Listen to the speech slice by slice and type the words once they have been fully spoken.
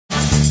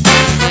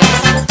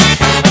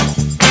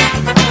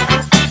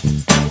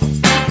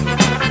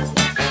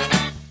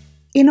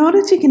In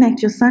order to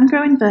connect your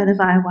Sungrow inverter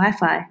via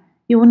Wi-Fi,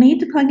 you will need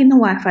to plug in the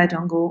Wi-Fi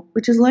dongle,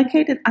 which is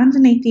located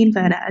underneath the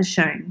inverter as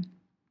shown.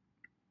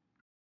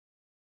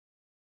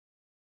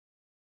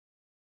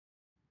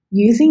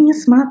 Using your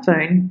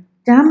smartphone,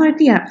 download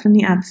the app from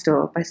the App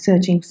Store by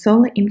searching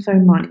Solar Info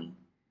Moni.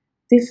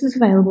 This is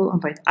available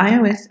on both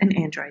iOS and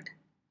Android.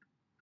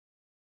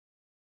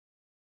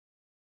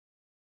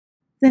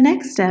 The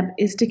next step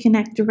is to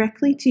connect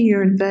directly to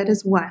your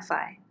inverter's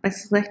Wi-Fi by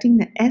selecting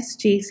the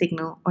SG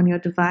signal on your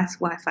device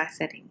Wi-Fi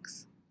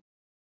settings.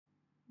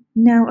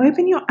 Now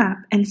open your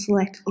app and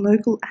select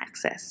Local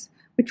Access,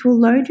 which will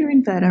load your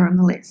inverter on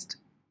the list.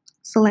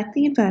 Select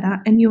the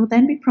inverter and you will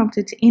then be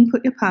prompted to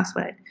input your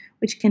password,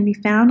 which can be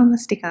found on the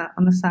sticker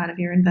on the side of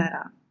your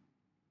inverter.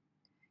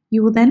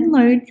 You will then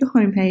load your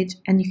homepage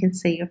and you can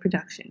see your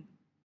production.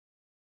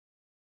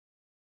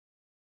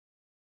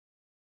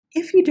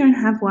 If you don't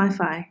have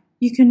Wi-Fi,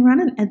 you can run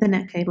an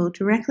Ethernet cable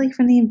directly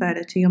from the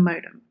inverter to your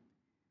modem.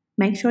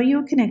 Make sure you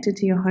are connected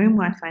to your home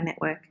Wi-Fi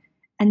network,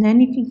 and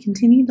then you can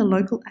continue the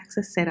local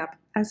access setup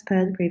as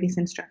per the previous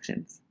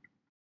instructions.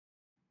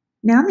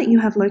 Now that you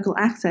have local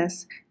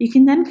access, you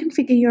can then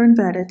configure your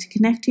inverter to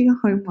connect to your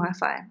home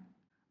Wi-Fi.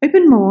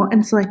 Open More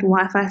and select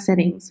Wi-Fi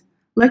settings.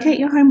 Locate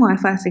your home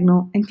Wi-Fi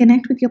signal and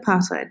connect with your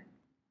password.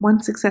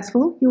 Once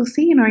successful, you will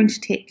see an orange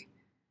tick.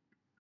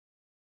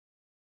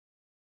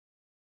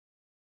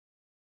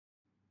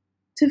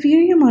 To view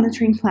your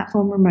monitoring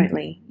platform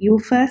remotely, you will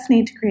first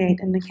need to create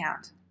an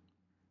account.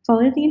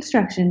 Follow the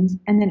instructions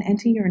and then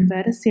enter your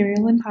inverter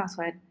serial and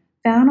password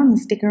found on the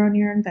sticker on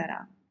your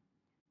inverter.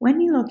 When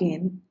you log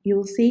in, you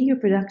will see your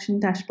production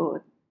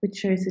dashboard, which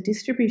shows the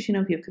distribution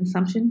of your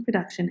consumption,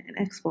 production, and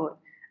export,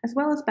 as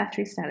well as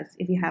battery status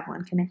if you have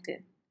one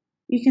connected.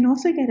 You can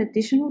also get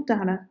additional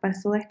data by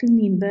selecting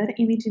the inverter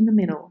image in the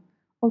middle,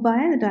 or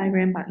via the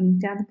diagram button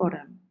down the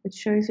bottom, which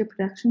shows your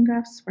production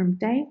graphs from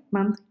day,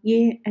 month,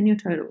 year, and your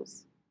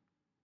totals.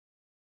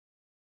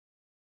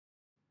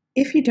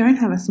 If you don't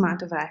have a smart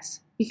device,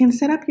 you can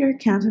set up your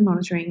account and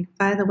monitoring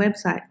via the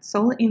website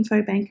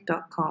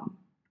solarinfobank.com.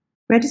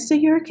 Register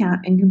your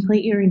account and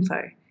complete your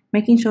info,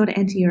 making sure to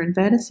enter your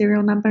inverter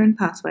serial number and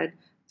password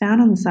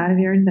found on the side of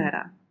your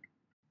inverter.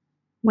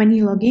 When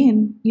you log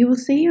in, you will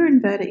see your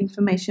inverter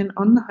information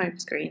on the home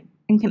screen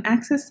and can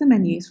access the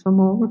menus for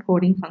more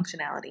reporting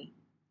functionality.